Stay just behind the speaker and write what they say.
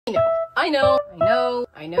I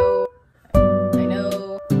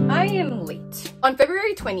am late. On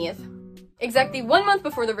February 20th, exactly 1 month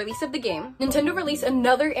before the release of the game, Nintendo released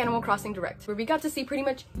another Animal Crossing Direct, where we got to see pretty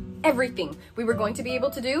much everything we were going to be able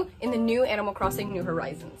to do in the new Animal Crossing New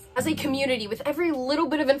Horizons. As a community, with every little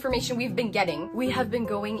bit of information we've been getting, we have been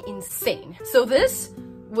going insane. So this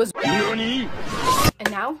was NANI?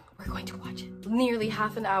 And now we're going to watch it. Nearly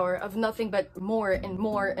half an hour of nothing but more and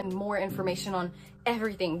more and more information on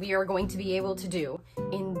everything we are going to be able to do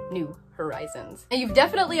in New Horizons. And you've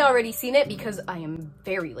definitely already seen it because I am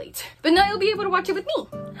very late. But now you'll be able to watch it with me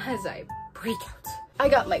as I break out. I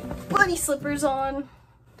got my bunny slippers on.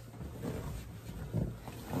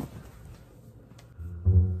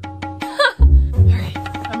 Alright,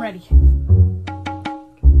 I'm ready.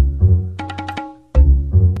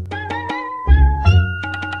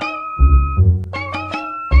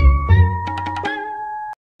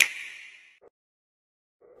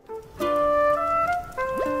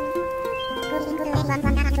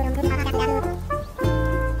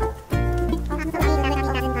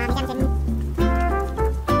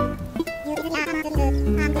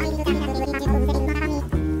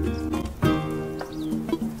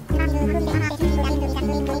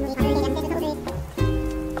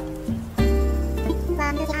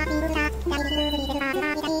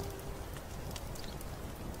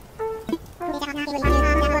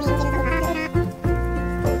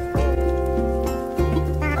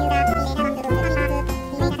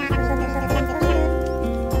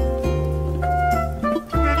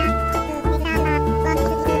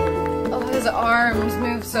 Arms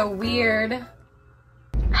move so weird.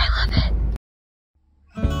 I love it.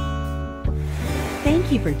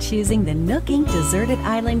 Thank you for choosing the Nook Inc. Deserted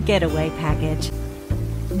Island Getaway Package.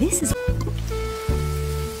 This is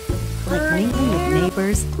like mingling with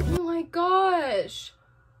neighbors. Oh my gosh.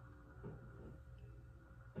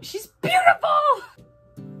 She's beautiful!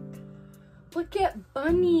 Look at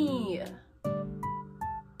Bunny.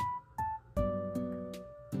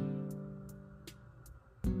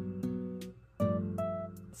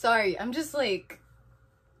 Sorry, I'm just like,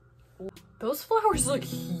 those flowers look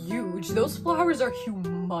huge. Those flowers are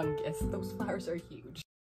humongous. Those flowers are huge.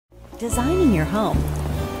 Designing your home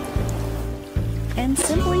and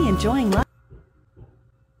simply enjoying life.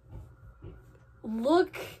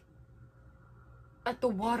 Look at the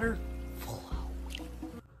water flow.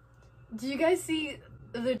 Do you guys see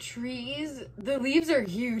the trees? The leaves are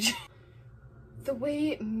huge. The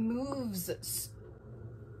way it moves.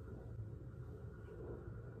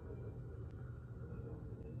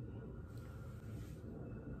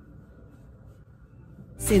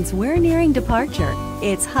 Since we're nearing departure,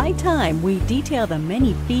 it's high time we detail the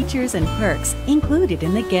many features and perks included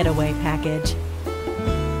in the Getaway Package.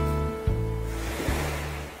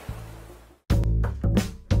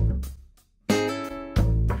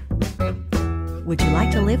 Would you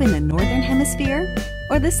like to live in the Northern Hemisphere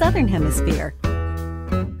or the Southern Hemisphere?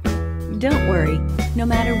 Don't worry, no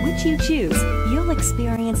matter which you choose, you'll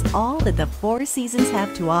experience all that the 4 seasons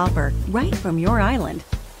have to offer right from your island.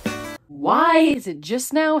 Why is it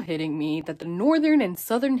just now hitting me that the Northern and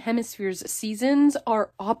Southern Hemispheres seasons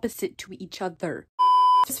are opposite to each other?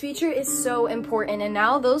 This feature is so important, and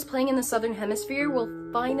now those playing in the Southern Hemisphere will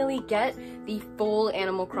finally get the full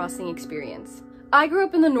Animal Crossing experience. I grew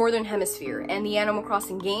up in the Northern Hemisphere, and the Animal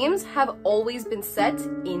Crossing games have always been set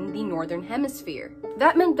in the Northern Hemisphere.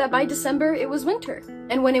 That meant that by December, it was winter.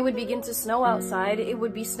 And when it would begin to snow outside, it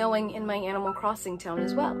would be snowing in my Animal Crossing town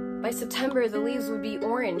as well. By September, the leaves would be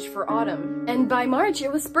orange for autumn. And by March,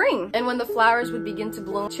 it was spring. And when the flowers would begin to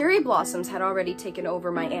bloom, cherry blossoms had already taken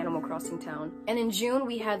over my Animal Crossing town. And in June,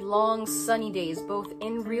 we had long, sunny days, both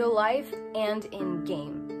in real life and in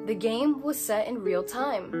game. The game was set in real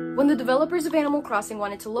time. When the developers of Animal Crossing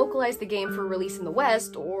wanted to localize the game for release in the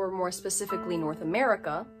West, or more specifically North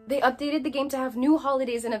America, they updated the game to have new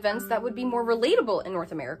holidays and events that would be more relatable in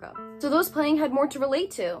North America. So those playing had more to relate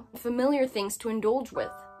to, familiar things to indulge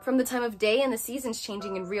with. From the time of day and the seasons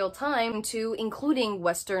changing in real time to including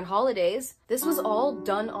Western holidays, this was all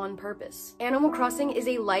done on purpose. Animal Crossing is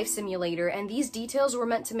a life simulator, and these details were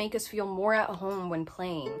meant to make us feel more at home when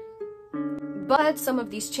playing. But some of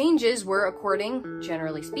these changes were according,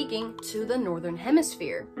 generally speaking, to the Northern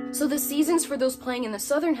Hemisphere. So the seasons for those playing in the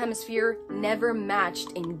Southern Hemisphere never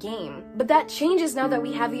matched in-game. But that changes now that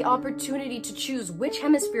we have the opportunity to choose which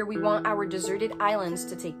hemisphere we want our deserted islands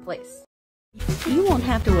to take place. You won't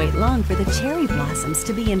have to wait long for the cherry blossoms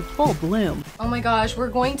to be in full bloom. Oh my gosh, we're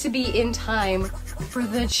going to be in time for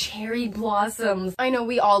the cherry blossoms. I know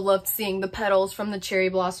we all loved seeing the petals from the cherry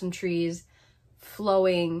blossom trees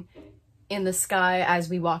flowing in the sky as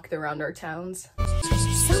we walked around our towns.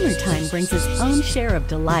 Summer garden brings its own share of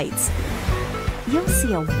delights. You'll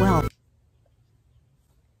see a wealth.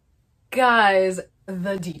 Guys,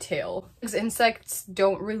 the detail. These insects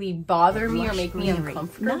don't really bother me or make me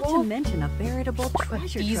uncomfortable. Not to mention a veritable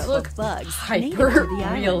treasure these trove look of bugs hyper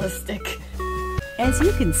realistic. As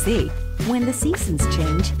you can see, when the seasons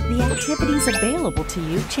change, the activities available to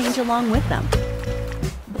you change along with them.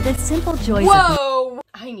 The simple joys Whoa!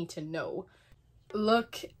 I need to know.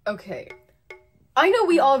 Look, okay. I know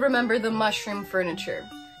we all remember the mushroom furniture.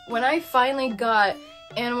 When I finally got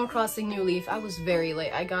Animal Crossing New Leaf, I was very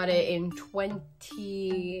late. I got it in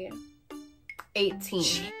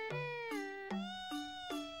 2018.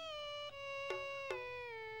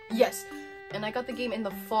 Yes, and I got the game in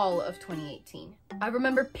the fall of 2018. I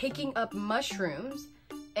remember picking up mushrooms,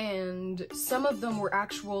 and some of them were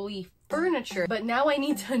actually furniture, but now I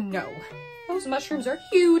need to know. Those mushrooms are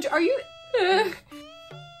huge. Are you...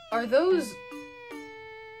 Are those...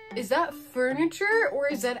 Is that furniture or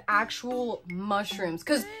is that actual mushrooms?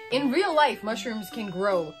 Because in real life, mushrooms can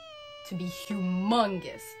grow to be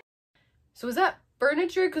humongous. So is that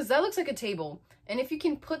furniture? Because that looks like a table. And if you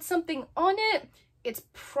can put something on it, it's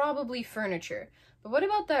probably furniture. But what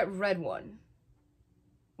about that red one?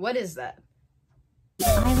 What is that? The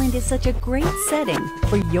island is such a great setting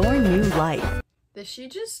for your new life. Does she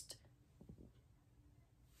just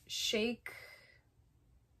shake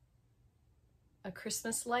a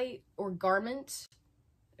Christmas light or garment,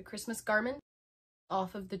 a Christmas garment,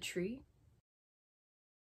 off of the tree?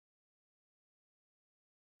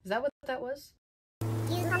 Is that what that was?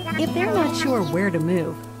 If they're not sure where to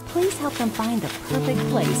move, please help them find the perfect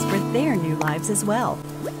place for their new lives as well.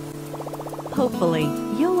 Hopefully,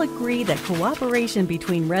 you'll agree that cooperation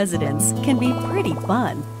between residents can be pretty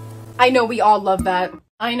fun. I know we all love that.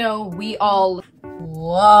 I know we all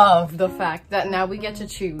love the fact that now we get to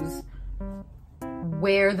choose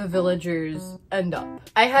where the villagers end up.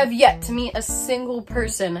 I have yet to meet a single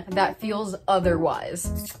person that feels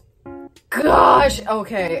otherwise. Gosh,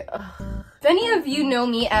 okay. If any of you know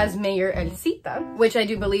me as Mayor Elsita, which I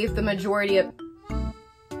do believe the majority of...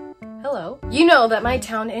 Hello. You know that my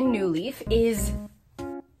town in New Leaf is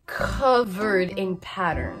covered in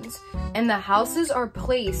patterns, and the houses are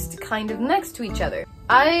placed kind of next to each other.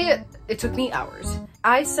 It took me hours.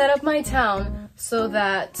 I set up my town so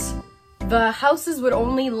that the houses would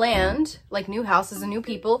only land, like new houses and new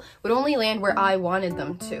people, would only land where I wanted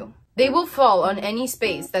them to. They will fall on any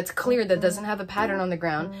space that's clear that doesn't have a pattern on the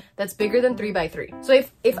ground that's bigger than 3 by 3. So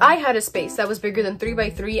if I had a space that was bigger than 3 by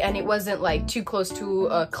 3 and it wasn't like too close to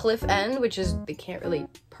a cliff end, which is, they can't really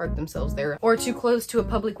park themselves there, or too close to a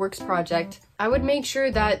public works project, I would make sure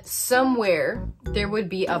that somewhere there would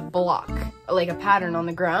be a block, like a pattern on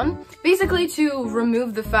the ground, basically to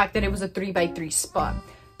remove the fact that it was a 3 by 3 spot.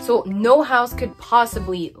 So no house could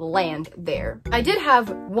possibly land there. I did have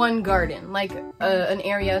one garden, like an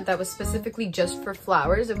area that was specifically just for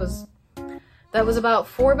flowers. That was about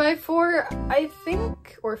 4 by 4, I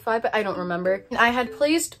think, or 5 by, I don't remember. I had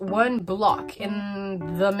placed one block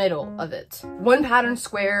in the middle of it. One pattern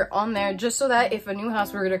square on there, just so that if a new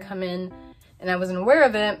house were to come in and I wasn't aware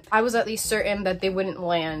of it, I was at least certain that they wouldn't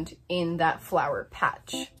land in that flower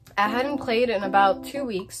patch. I hadn't played in about 2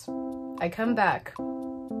 weeks. I come back,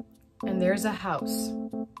 and there's a house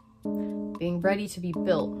being ready to be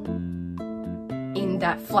built in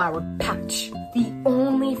that flower patch. The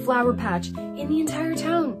only flower patch in the entire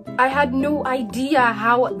town. I had no idea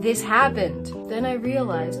how this happened. Then I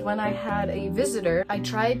realized when I had a visitor, I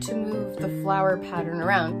tried to move the flower pattern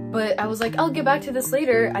around, but I was like, I'll get back to this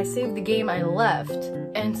later. I saved the game, I left.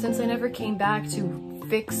 And since I never came back to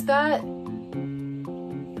fix that,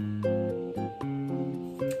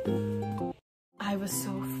 I was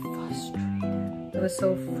so frustrated. I was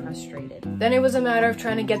so frustrated. Then it was a matter of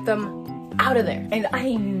trying to get them out of there. And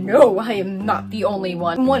I know I am not the only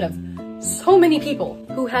one. I'm one of so many people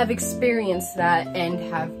who have experienced that and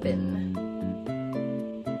have been...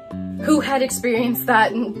 who had experienced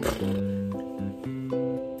that and...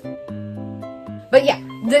 But yeah,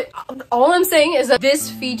 all I'm saying is that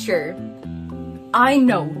this feature, I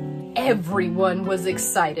know everyone was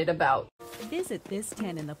excited about. Visit this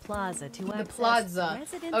tent in the plaza to access plaza.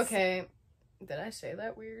 Residents. Okay, did I say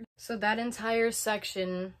that weird? So that entire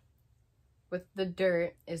section with the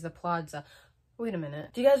dirt is the plaza. Wait a minute.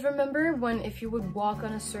 Do you guys remember when if you would walk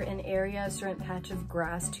on a certain area, a certain patch of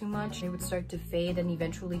grass too much, it would start to fade and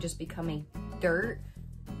eventually just become a dirt?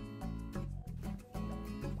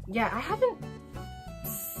 Yeah, I haven't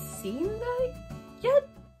seen that yet.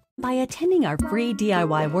 By attending our free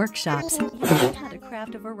DIY workshops, you learn how to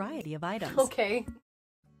craft a variety of items. Okay.